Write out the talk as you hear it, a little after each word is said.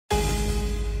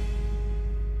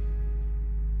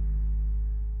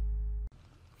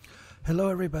Hello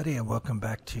everybody and welcome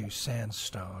back to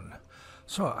Sandstone.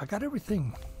 So I got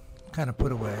everything kind of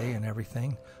put away and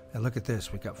everything. And look at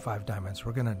this, we got 5 diamonds.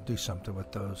 We're gonna do something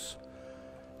with those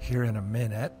here in a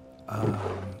minute.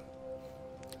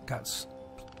 Got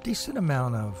decent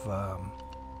amount of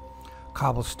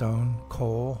cobblestone,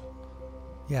 coal.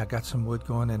 Yeah, I got some wood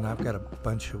going, and I've got a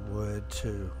bunch of wood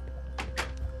too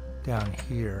down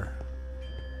here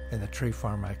in the tree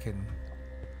farm. I can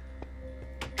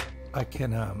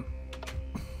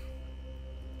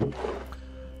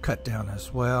cut down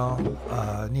as well.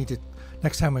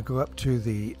 Next time we go up to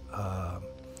the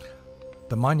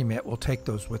monument, we'll take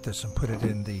those with us and put it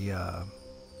in the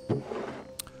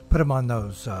put them on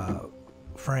those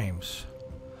frames.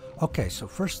 Okay, so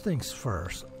first things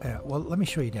first. Well, let me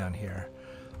show you down here.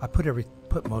 I put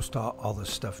most all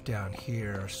this stuff down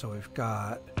here. So we've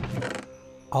got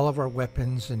all of our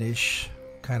weapons and ish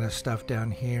kind of stuff down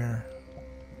here.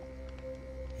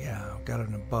 Yeah, I've got a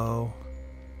bow.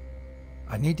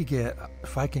 I need to get,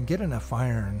 if I can get enough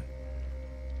iron,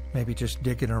 maybe just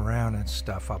digging around and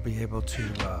stuff, I'll be able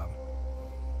to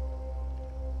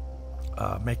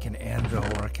make an anvil,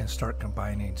 or I can start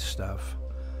combining stuff.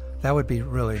 That would be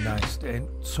really nice, and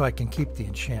so I can keep the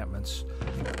enchantments.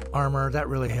 Armor, that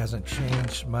really hasn't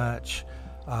changed much.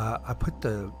 I put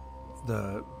the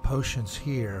potions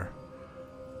here.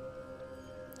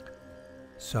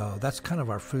 So that's kind of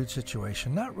our food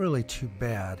situation. Not really too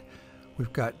bad.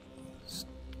 We've got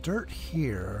dirt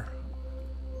here.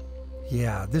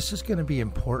 Yeah, this is going to be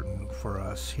important for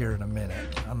us here in a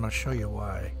minute. I'm going to show you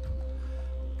why.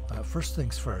 First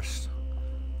things first,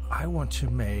 I want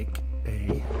to make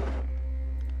a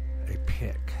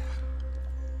pick.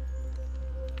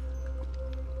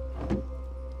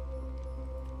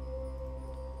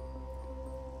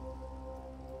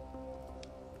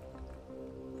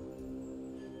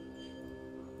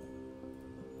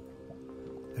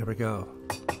 There we go.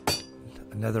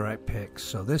 Another right pick.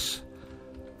 So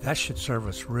that should serve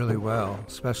us really well,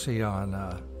 especially on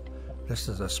this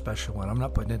is a special one. I'm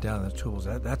not putting it down in the tools.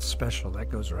 That's special. That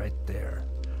goes right there.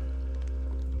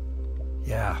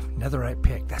 Yeah, netherite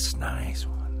pick. That's a nice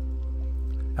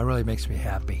one. That really makes me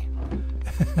happy.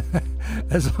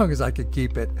 As long as I can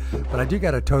keep it. But I do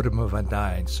got a totem of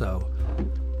undying. So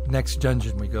next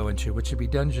dungeon we go into, which would be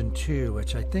dungeon 2,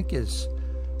 which I think is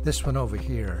this one over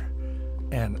here.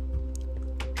 And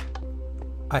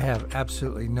I have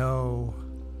absolutely no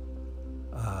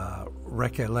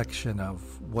recollection of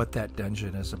what that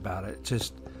dungeon is about. It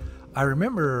just, I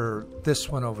remember this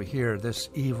one over here, this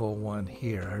evil one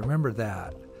here. I remember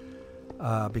that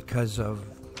because of,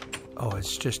 oh,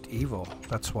 it's just evil.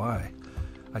 That's why.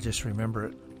 I just remember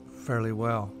it fairly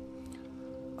well.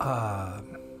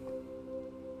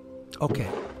 Okay.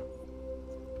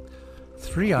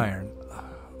 3 iron.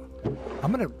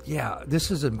 I'm gonna, yeah,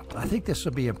 I think this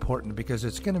will be important because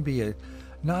it's gonna be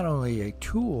not only a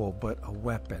tool, but a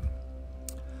weapon.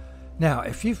 Now,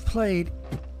 if you've played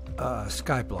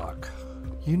Skyblock,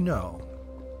 you know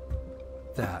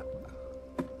that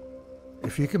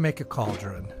if you can make a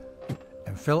cauldron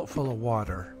and fill it full of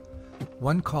water,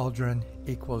 1 cauldron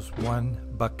equals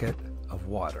 1 bucket of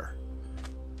water.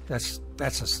 That's a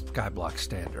Skyblock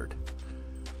standard.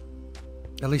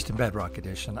 At least in Bedrock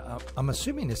Edition. I'm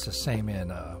assuming it's the same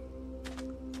in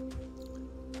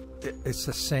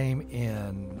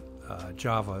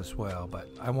Java as well, but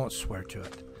I won't swear to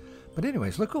it. But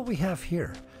anyways, look what we have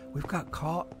here. We've got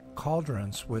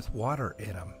cauldrons with water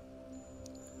in them.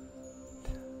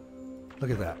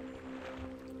 Look at that.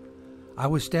 I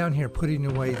was down here putting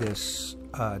away this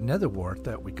nether wart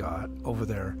that we got over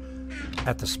there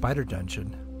at the spider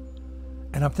dungeon.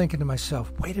 And I'm thinking to myself,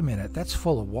 wait a minute, that's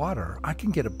full of water. I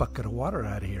can get a bucket of water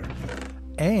out of here.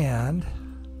 And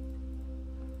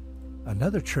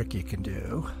another trick you can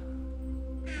do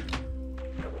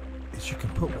is you can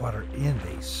put water in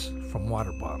these from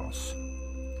water bottles.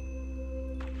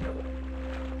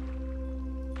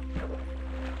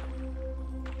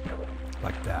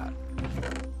 Like that.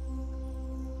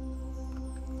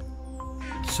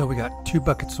 So we got 2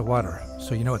 buckets of water.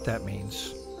 So you know what that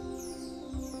means.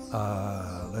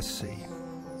 Let's see.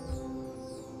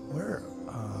 Where?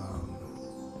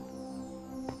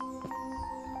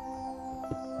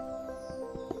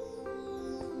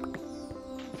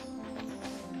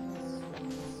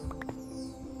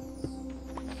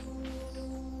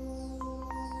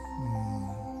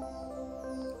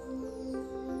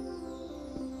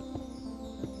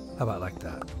 How about like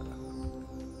that?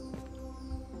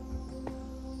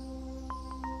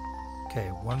 Okay,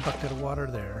 1 bucket of water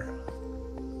there.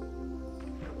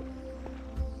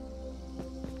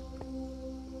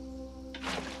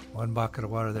 One bucket of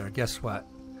water there. Guess what?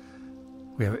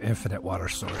 We have an infinite water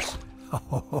source.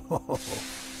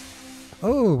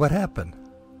 Oh, what happened?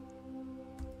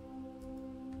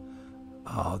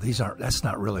 Oh, that's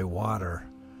not really water.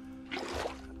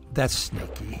 That's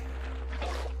sneaky.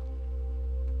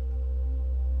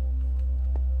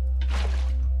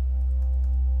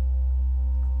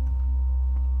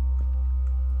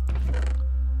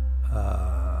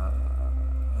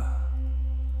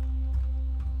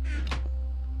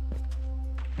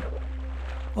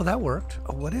 Well, that worked.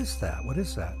 Oh, what is that? What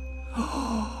is that?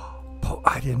 Oh,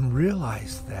 I didn't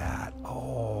realize that.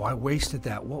 Oh, I wasted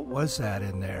that. What was that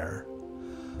in there?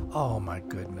 Oh, my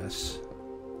goodness.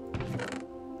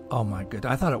 Oh, my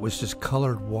goodness. I thought it was just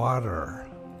colored water.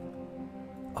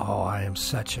 Oh, I am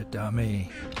such a dummy.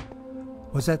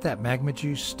 Was that magma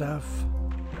juice stuff?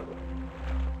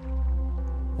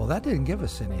 Well, that didn't give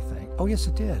us anything. Oh, yes,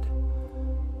 it did.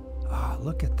 Ah, oh,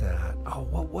 look at that. Oh,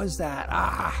 what was that?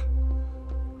 Ah!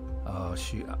 Oh,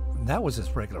 shoot. That was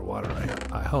just regular water,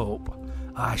 I hope.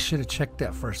 I should have checked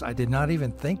that first. I did not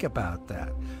even think about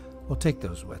that. We'll take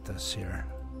those with us here.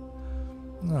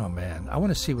 Oh, man. I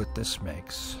want to see what this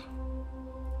makes.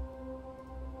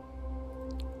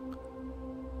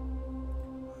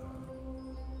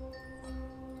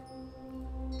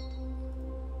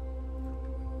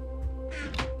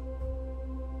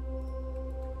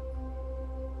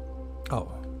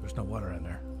 Oh, there's no water in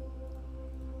there.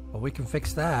 Well, we can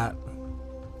fix that.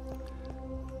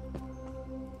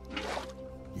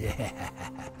 Yeah.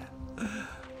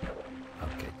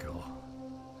 Okay, cool.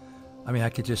 I mean, I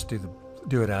could just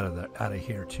do it out of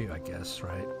here too, I guess,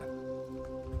 right?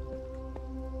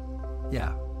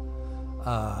 Yeah.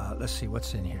 Let's see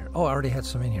what's in here. Oh, I already had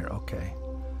some in here. Okay.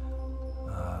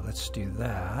 Let's do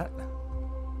that.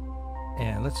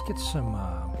 And let's get some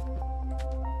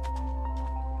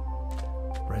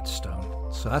redstone.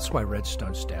 So that's why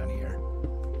redstone's down here.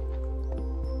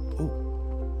 Ooh.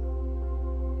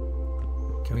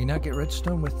 Can we not get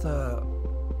redstone with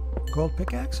gold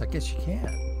pickaxe? I guess you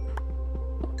can.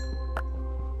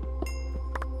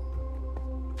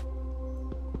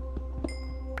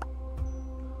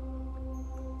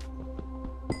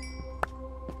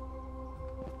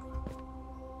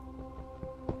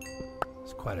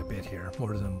 It's quite a bit here,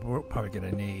 more than we're probably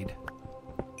going to need.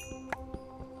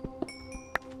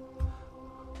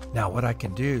 Now what I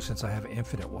can do, since I have an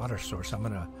infinite water source, I'm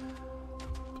going to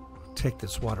take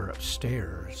this water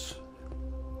upstairs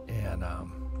and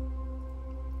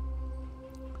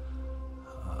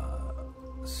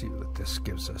see what this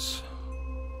gives us.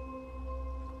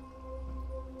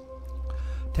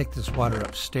 Take this water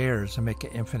upstairs and make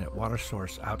an infinite water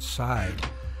source outside,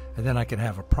 and then I can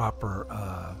have a proper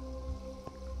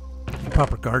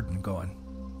garden going.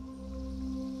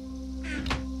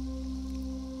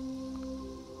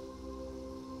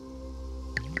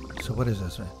 So what is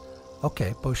this?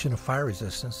 Okay, potion of fire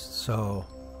resistance. So,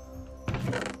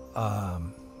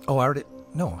 oh, I already,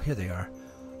 no, here they are.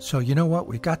 So you know what?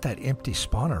 We've got that empty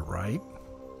spawner, right?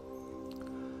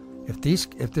 If this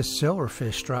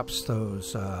silverfish drops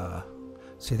those,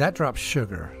 see, that drops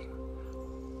sugar.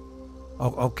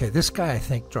 Oh, okay, this guy I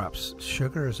think drops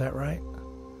sugar. Is that right?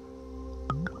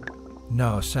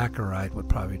 No, saccharide would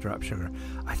probably drop sugar.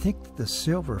 I think the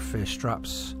silverfish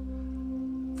drops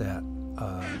that.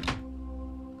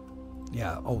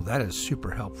 Yeah, oh, that is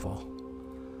super helpful.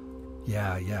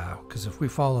 Yeah, because if we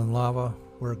fall in lava,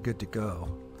 we're good to go.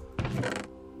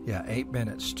 Yeah, 8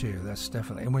 minutes too. That's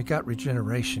definitely, and we got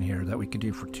regeneration here that we can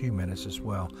do for 2 minutes as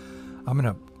well.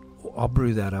 I'll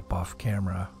brew that up off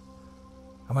camera.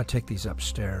 I'm gonna take these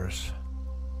upstairs.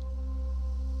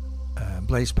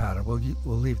 Blaze powder, we'll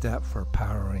leave that for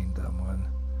powering the one.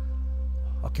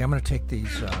 Okay, I'm gonna take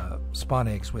these spawn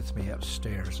eggs with me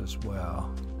upstairs as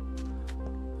well.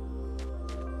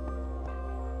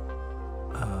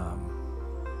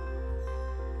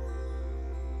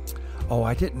 Oh,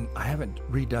 I haven't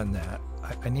redone that.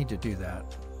 I need to do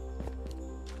that.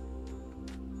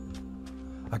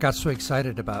 I got so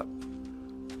excited about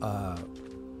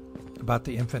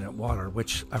the infinite water,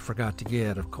 which I forgot to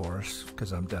get, of course,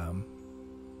 because I'm dumb.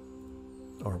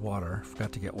 Or water.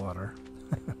 Forgot to get water.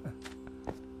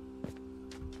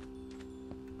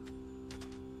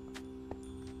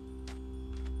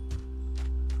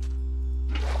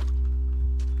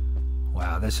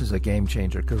 Wow, this is a game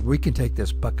changer because we can take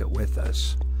this bucket with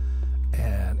us,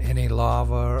 and any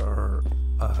lava or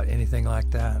anything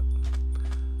like that,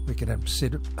 we can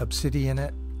obsidian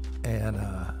it, and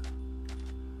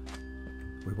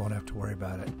we won't have to worry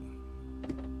about it.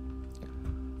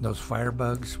 Those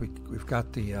firebugs, we've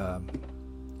got the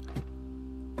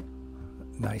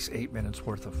nice 8 minutes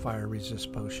worth of fire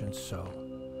resist potions, so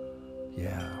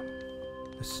yeah,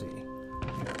 let's see.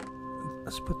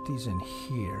 Let's put these in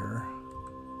here.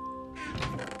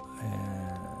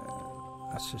 And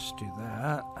let's just do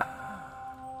that.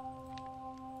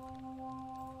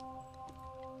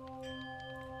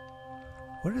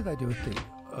 What did I do with the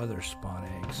other spawn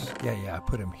eggs? Yeah, I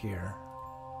put them here.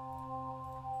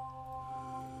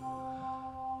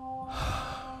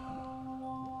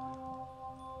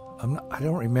 I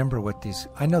don't remember what these...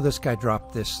 I know this guy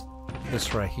dropped this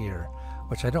right here,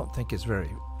 which I don't think is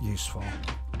very useful.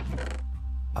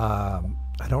 I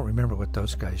don't remember what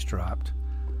those guys dropped.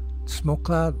 Smoke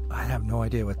cloud, I have no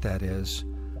idea what that is.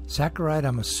 Saccharide,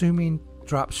 I'm assuming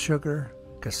drops sugar,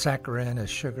 because saccharin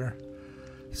is sugar.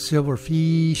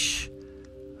 Silverfish,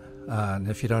 and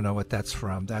if you don't know what that's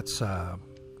from, that's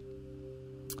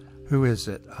who is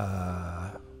it?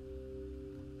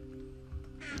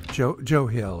 Joe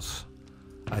Hills.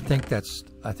 I think that's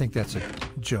a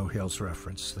Joe Hills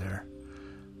reference there.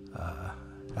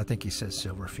 I think he says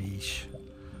silverfish.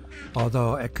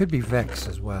 Although it could be Vex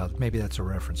as well. Maybe that's a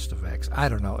reference to Vex. I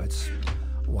don't know. It's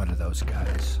one of those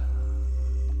guys.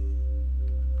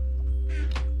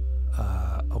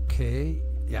 Okay.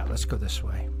 Yeah, let's go this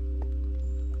way.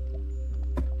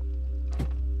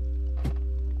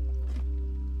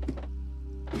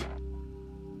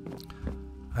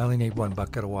 I only need 1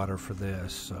 bucket of water for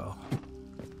this, so.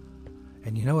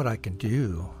 And you know what I can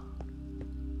do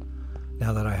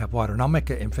now that I have water? And I'll make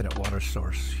an infinite water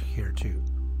source here too.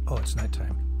 Oh, it's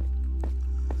nighttime.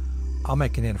 I'll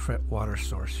make an infinite water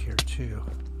source here too.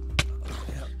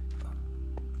 Yep.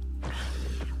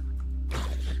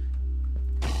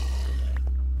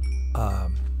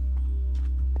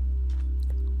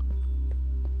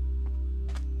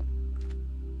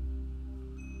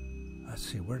 Let's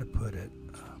see where to put it.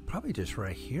 Probably just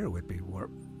right here would be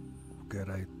good,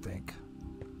 I think.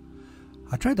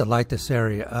 I tried to light this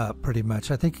area up pretty much.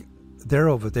 I think they're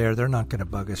over there. They're not going to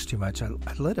bug us too much. I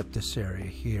lit up this area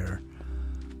here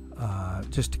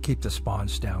just to keep the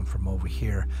spawns down from over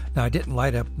here. Now I didn't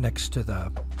light up next to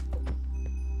the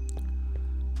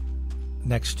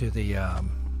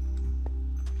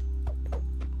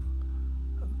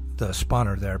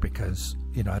spawner there because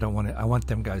I don't want it. I want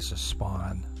them guys to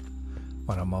spawn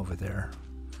when I'm over there.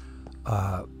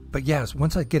 But yes,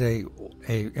 once I get a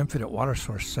infinite water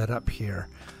source set up here,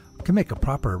 I can make a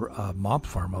proper mob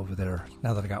farm over there.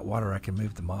 Now that I got water, I can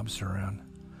move the mobs around.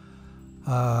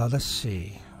 Let's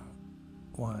see.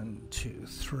 1, 2,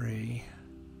 3.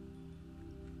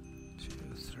 2,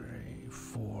 3,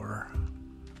 4.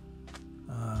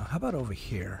 How about over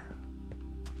here?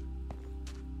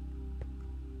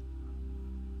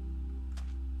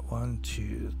 1,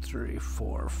 2, 3,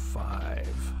 4,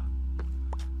 5.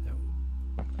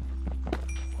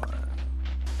 1,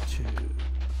 2,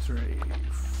 3,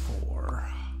 4.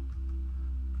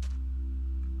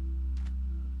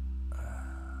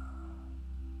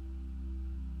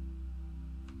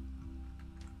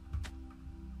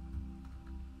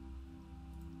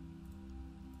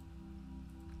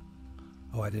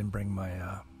 Oh, I didn't bring my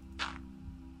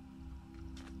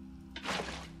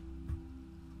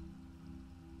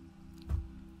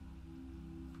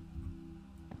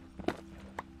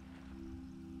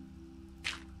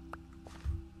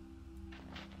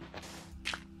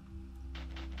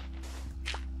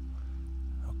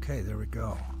Okay, there we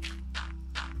go.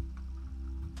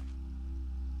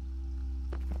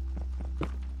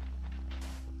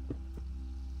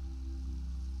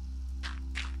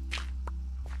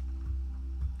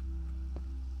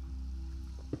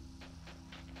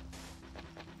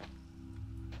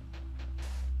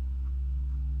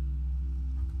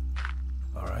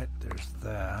 All right, there's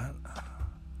that.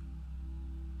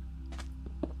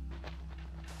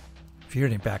 If you hear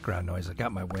any background noise, I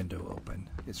got my window open.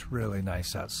 It's really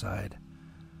nice outside.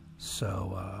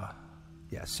 So,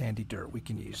 yeah, sandy dirt, we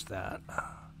can use that.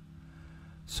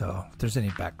 So, if there's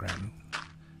any background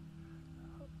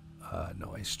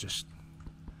noise, just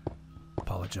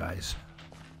apologize.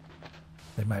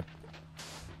 They might,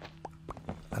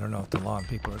 I don't know if the lawn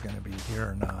people are going to be here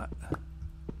or not.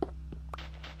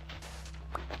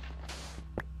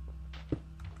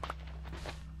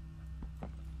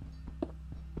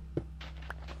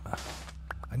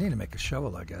 I need to make a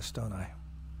shovel, I guess, don't I?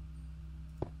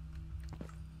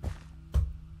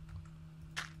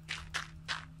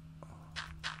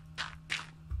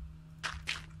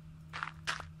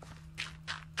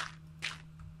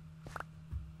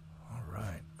 All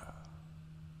right.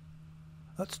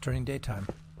 It's turning daytime.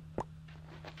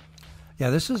 Yeah,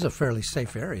 this is a fairly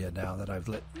safe area now that I've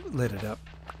lit it up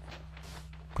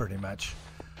pretty much.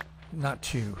 Not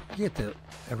too, you get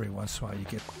every once in a while you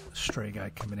get a stray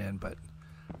guy coming in, but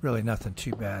Really nothing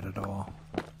too bad at all.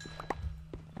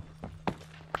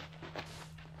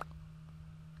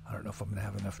 I don't know if I'm going to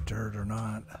have enough dirt or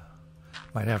not.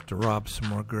 Might have to rob some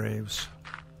more graves.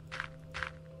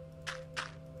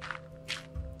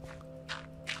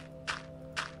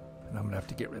 And I'm going to have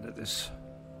to get rid of this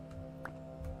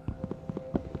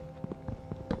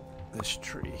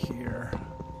tree here.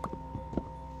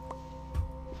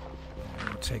 And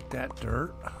we'll take that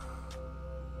dirt.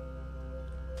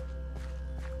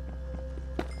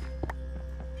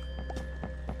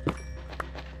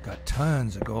 Got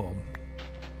tons of gold.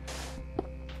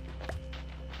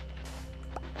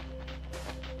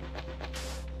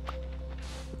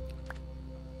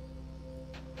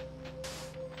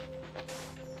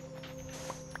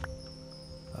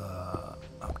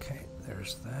 Okay,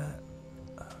 there's that.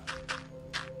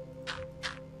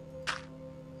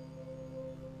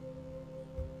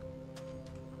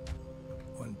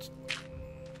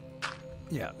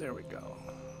 Yeah, there we go.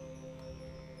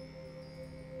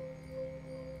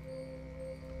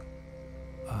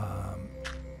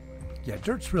 Yeah,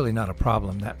 dirt's really not a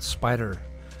problem. That spider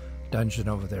dungeon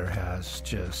over there has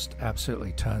just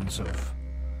absolutely tons of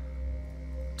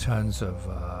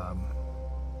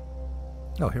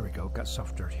oh, here we go. Got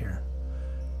soft dirt here.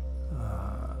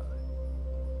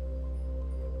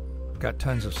 Got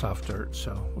tons of soft dirt,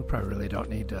 so we probably really don't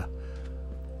need to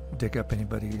dig up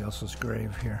anybody else's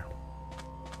grave here.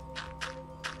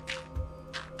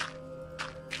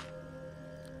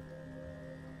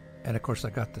 And of course I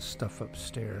got the stuff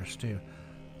upstairs too.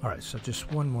 Alright, so just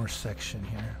one more section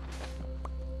here.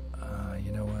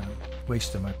 You know what? I'm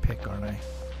wasting my pick, aren't I?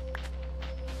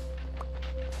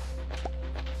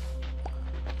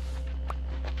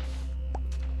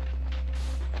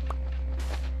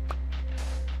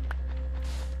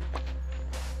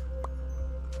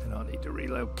 And I'll need to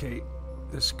relocate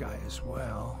this guy as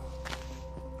well.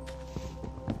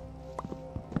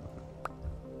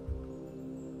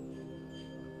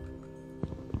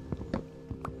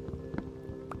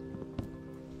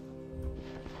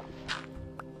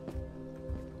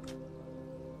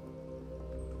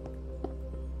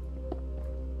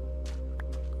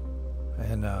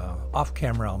 And off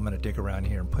camera, I'm going to dig around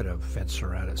here and put a fence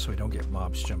around it so we don't get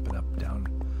mobs jumping up down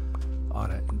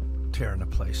on it and tearing the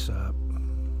place up.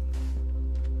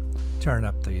 Tearing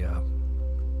up the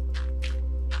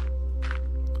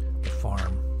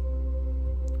farm.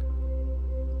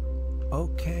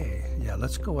 Okay, yeah,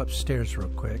 let's go upstairs real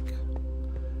quick.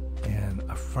 And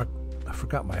I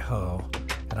forgot my hoe,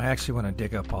 and I actually want to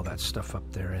dig up all that stuff up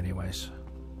there anyways.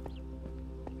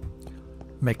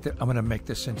 I'm going to make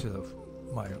this into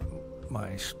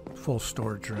my full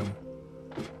storage room.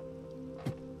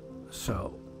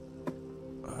 So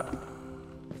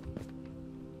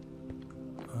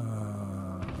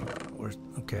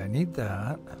okay, I need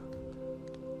that.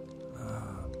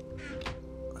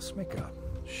 Let's make a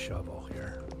shovel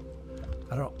here.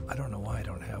 I don't know why I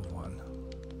don't have one.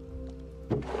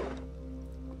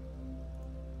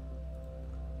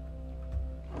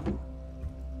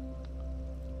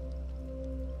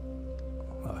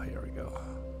 Oh, here we go.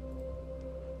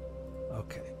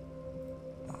 Okay.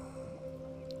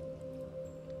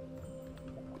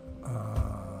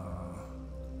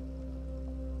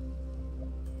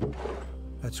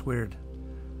 That's weird.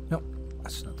 Nope,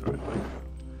 that's not the right one.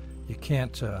 You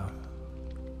can't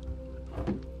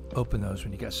open those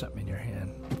when you got something in your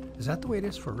hand. Is that the way it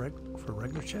is for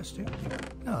regular chests too?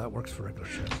 No, that works for regular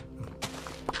chests.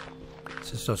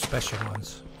 It's just those special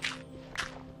ones.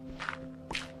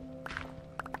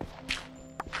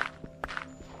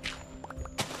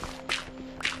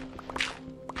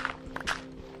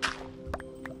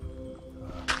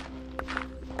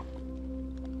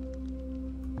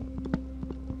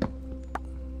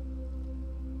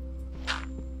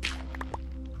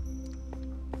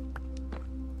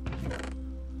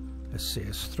 Let's see,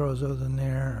 let's throw those in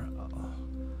there.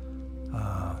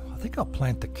 I think I'll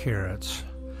plant the carrots.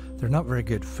 They're not very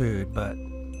good food, but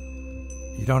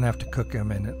you don't have to cook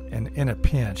them, and in a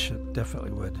pinch, it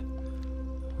definitely would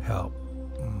help.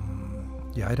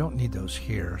 Yeah, I don't need those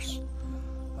here.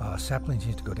 Saplings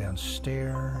need to go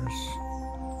downstairs.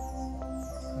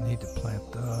 I need to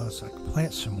plant those. I can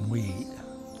plant some wheat.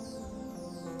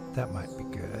 That might be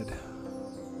good.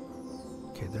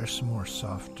 Okay, there's some more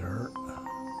soft dirt.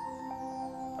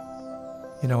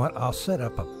 You know what? I'll set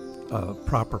up a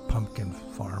proper pumpkin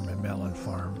farm and melon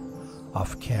farm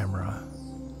off camera.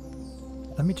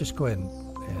 Let me just go ahead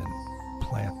and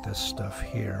plant this stuff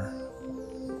here.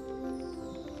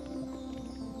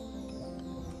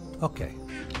 Okay,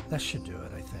 that should do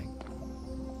it, I think.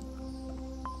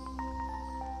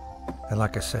 And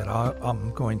like I said,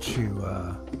 I'm going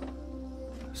to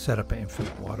set up an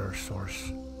infinite water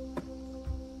source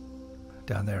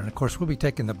down there. And of course, we'll be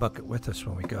taking the bucket with us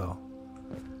when we go,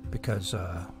 because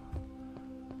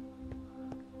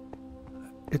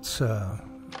it's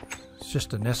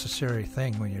just a necessary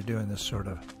thing when you're doing this sort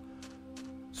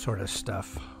of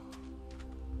stuff.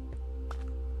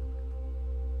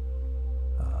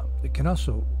 It can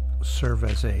also serve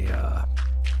as a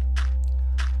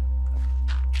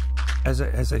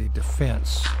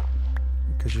defense,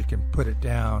 because you can put it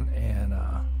down and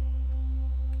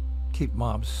keep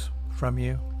mobs from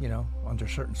you, you know, under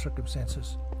certain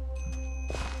circumstances.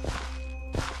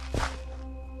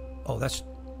 Oh, that's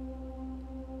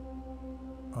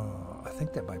I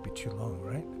think that might be too long,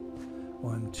 right?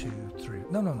 1, 2, 3.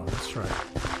 No, that's right.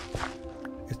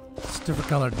 It's different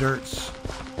colored dirt's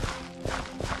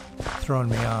throwing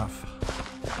me off.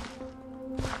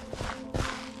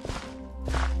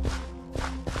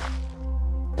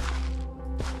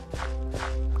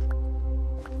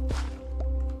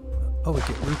 Oh, we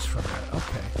get roots from that.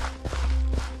 Okay.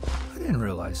 I didn't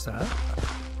realize that.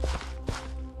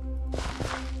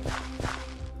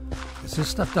 Does this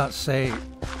stuff not say...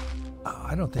 Oh,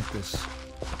 I don't think this...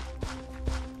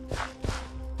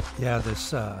 Yeah, this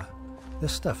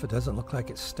stuff, it doesn't look like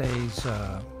it stays...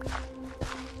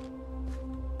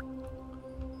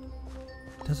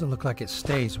 doesn't look like it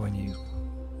stays when you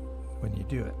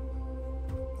do it.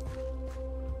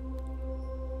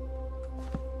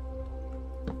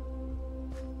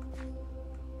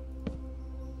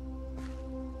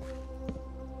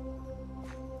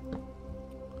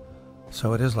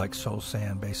 So it is like soul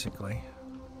sand, basically.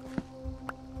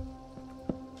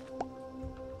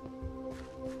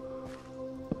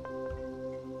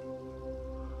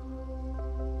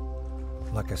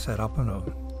 Like I said, I'm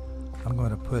going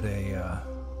to put a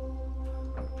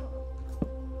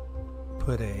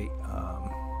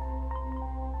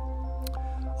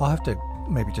I'll have to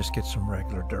maybe just get some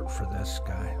regular dirt for this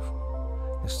guy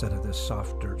instead of this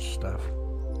soft dirt stuff.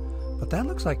 But that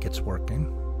looks like it's working.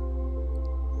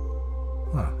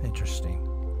 Huh, interesting.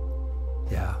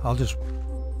 Yeah, I'll just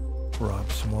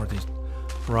rob some more of these,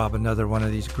 rob another one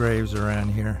of these graves around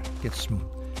here. Get some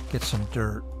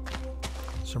dirt,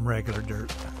 some regular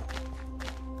dirt.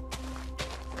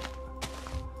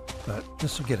 But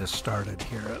this will get us started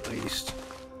here at least.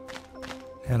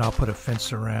 And I'll put a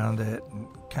fence around it and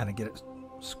kind of get it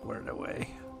squared away.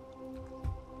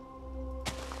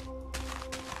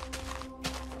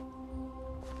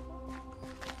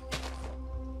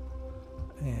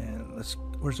 And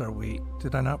where's our wheat?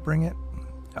 Did I not bring it?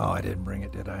 Oh, I didn't bring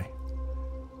it, did I?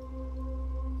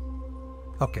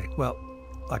 Okay, well,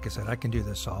 like I said, I can do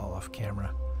this all off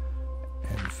camera.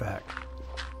 And in fact,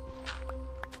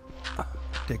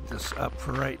 dig this up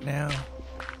for right now.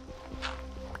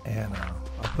 And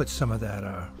I'll put some of that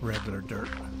regular dirt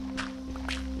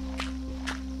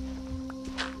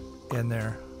in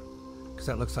there, because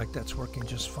that looks like that's working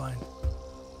just fine.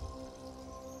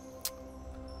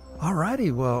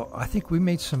 Alrighty, well, I think we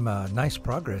made some nice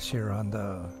progress here on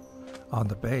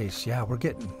the base. Yeah, we're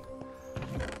getting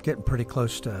pretty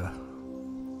close to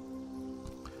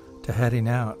heading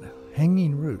out.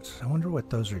 Hanging roots. I wonder what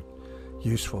those are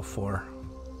useful for,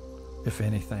 if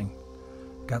anything.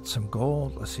 Got some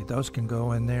gold. Let's see, those can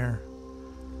go in there.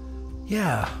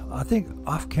 Yeah, I think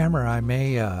off camera I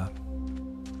may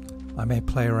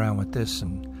play around with this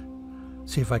and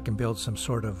see if I can build some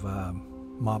sort of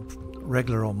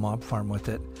regular old mob farm with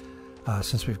it,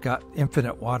 since we've got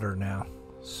infinite water now.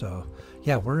 So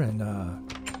yeah, we're in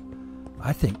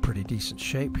I think pretty decent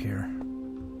shape here.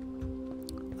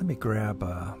 Let me grab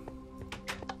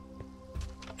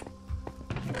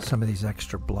some of these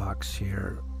extra blocks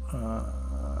here.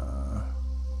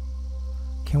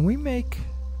 Can we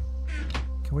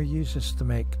use this to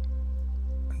make...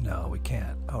 No, we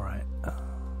can't. All right.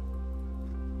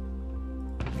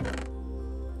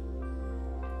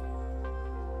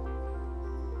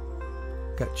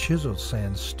 Got chiseled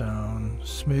sandstone,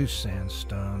 smooth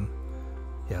sandstone.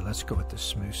 Yeah, let's go with the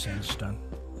smooth sandstone.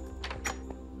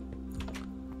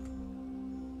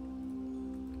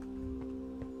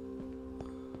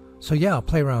 So yeah, I'll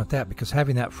play around with that, because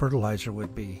having that fertilizer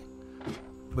would be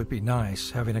nice,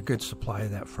 having a good supply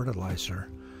of that fertilizer,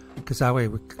 because that way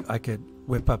I could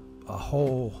whip up a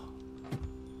whole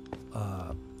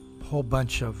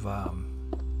bunch of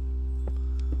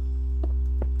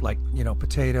like, you know,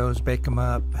 potatoes, bake them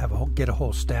up, get a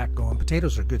whole stack going.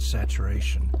 Potatoes are good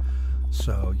saturation,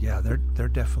 so yeah, they're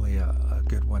definitely a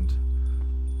good one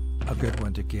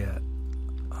to get.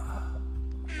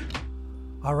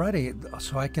 Alrighty,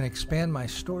 so I can expand my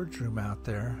storage room out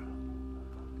there.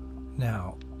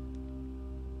 Now,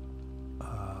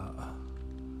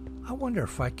 I wonder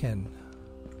if I can...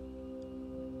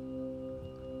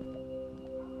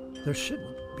 There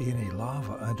shouldn't be any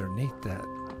lava underneath that.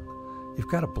 You've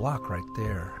got a block right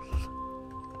there.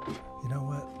 You know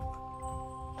what?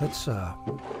 Let's, I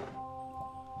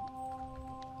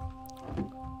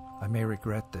may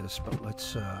regret this, but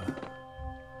let's,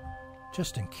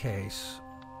 just in case,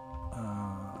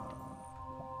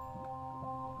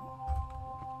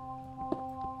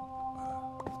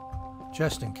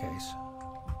 just in case.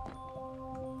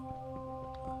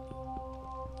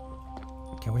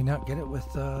 Can we not get it with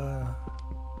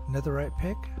netherite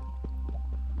pick?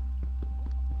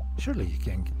 Surely you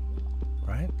can,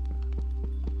 right?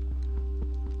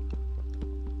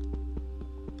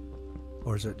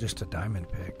 Or is it just a diamond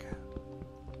pick?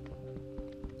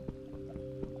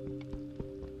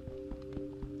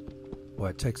 Well,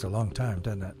 it takes a long time,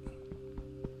 doesn't it?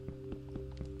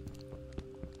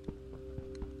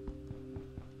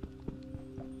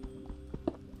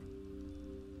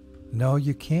 No,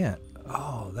 you can't.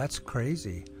 Oh, that's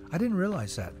crazy. I didn't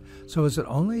realize that. So is it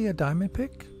only a diamond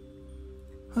pick?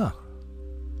 Huh.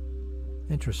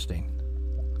 Interesting.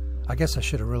 I guess I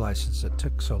should have realized since it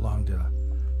took so long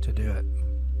to do it.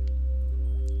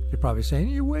 You're probably saying,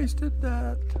 you wasted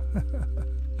that.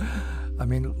 I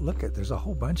mean, look at, there's a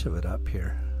whole bunch of it up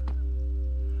here.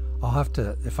 I'll have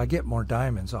to, if I get more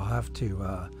diamonds, I'll have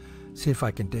to see if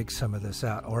I can dig some of this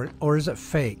out. Or is it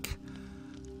fake?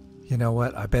 You know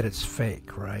what? I bet it's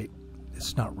fake, right?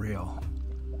 It's not real.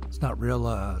 It's not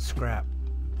real scrap.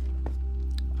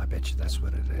 I bet you that's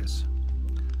what it is.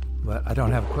 But I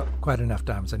don't have quite enough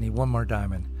diamonds. I need one more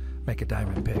diamond, make a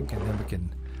diamond pick, and then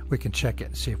we can check it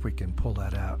and see if we can pull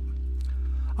that out.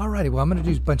 Alrighty, well, I'm going to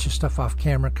do a bunch of stuff off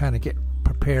camera, kind of get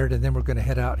prepared, and then we're going to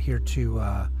head out here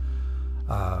to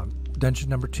dungeon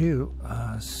number 2,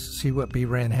 see what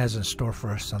bRan has in store for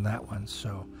us on that one.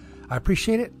 So I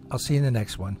appreciate it. I'll see you in the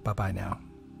next one. Bye-bye now.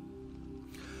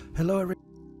 Hello, everyone.